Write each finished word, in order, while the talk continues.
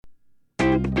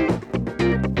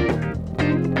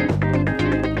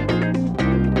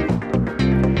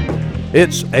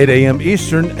It's 8 a.m.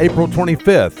 Eastern, April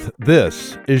 25th.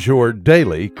 This is your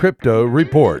daily crypto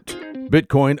report.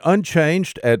 Bitcoin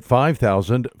unchanged at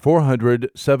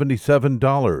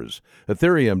 $5,477.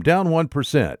 Ethereum down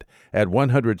 1% at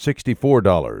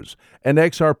 $164. And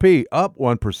XRP up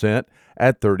 1%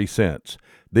 at 30 cents.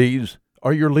 These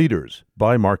are your leaders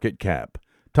by market cap.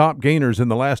 Top gainers in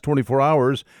the last 24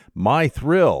 hours,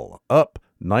 MyThrill up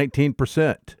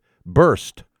 19%,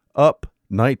 Burst up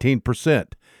 19%,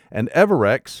 and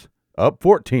Everex up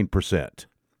 14%.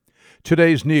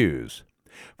 Today's news.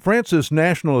 France's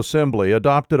National Assembly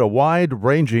adopted a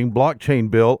wide-ranging blockchain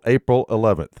bill April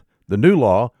 11th. The new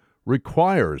law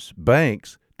requires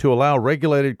banks to allow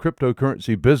regulated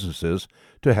cryptocurrency businesses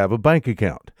to have a bank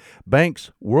account.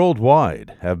 Banks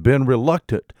worldwide have been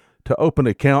reluctant to open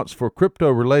accounts for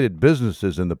crypto-related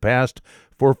businesses in the past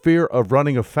for fear of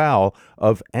running afoul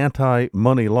of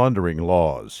anti-money laundering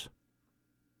laws.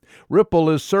 Ripple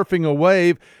is surfing a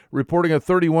wave, reporting a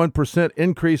 31%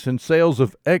 increase in sales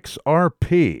of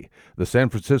XRP. The San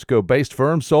Francisco-based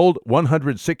firm sold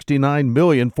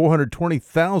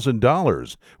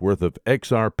 $169,420,000 worth of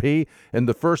XRP in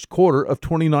the first quarter of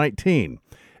 2019.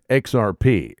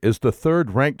 XRP is the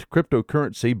third-ranked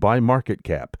cryptocurrency by market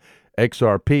cap.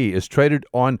 XRP is traded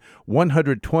on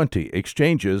 120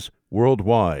 exchanges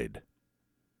worldwide.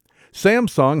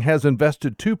 Samsung has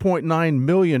invested $2.9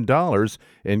 million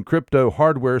in crypto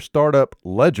hardware startup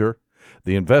Ledger.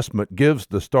 The investment gives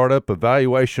the startup a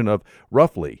valuation of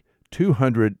roughly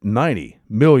 $290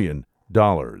 million.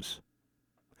 Well,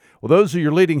 those are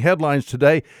your leading headlines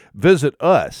today. Visit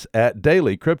us at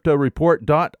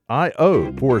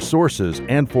dailycryptoreport.io for sources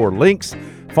and for links.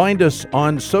 Find us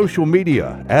on social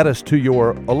media. Add us to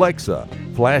your Alexa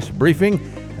flash briefing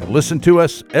and listen to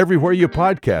us everywhere you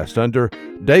podcast under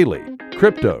Daily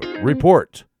Crypto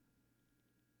Report.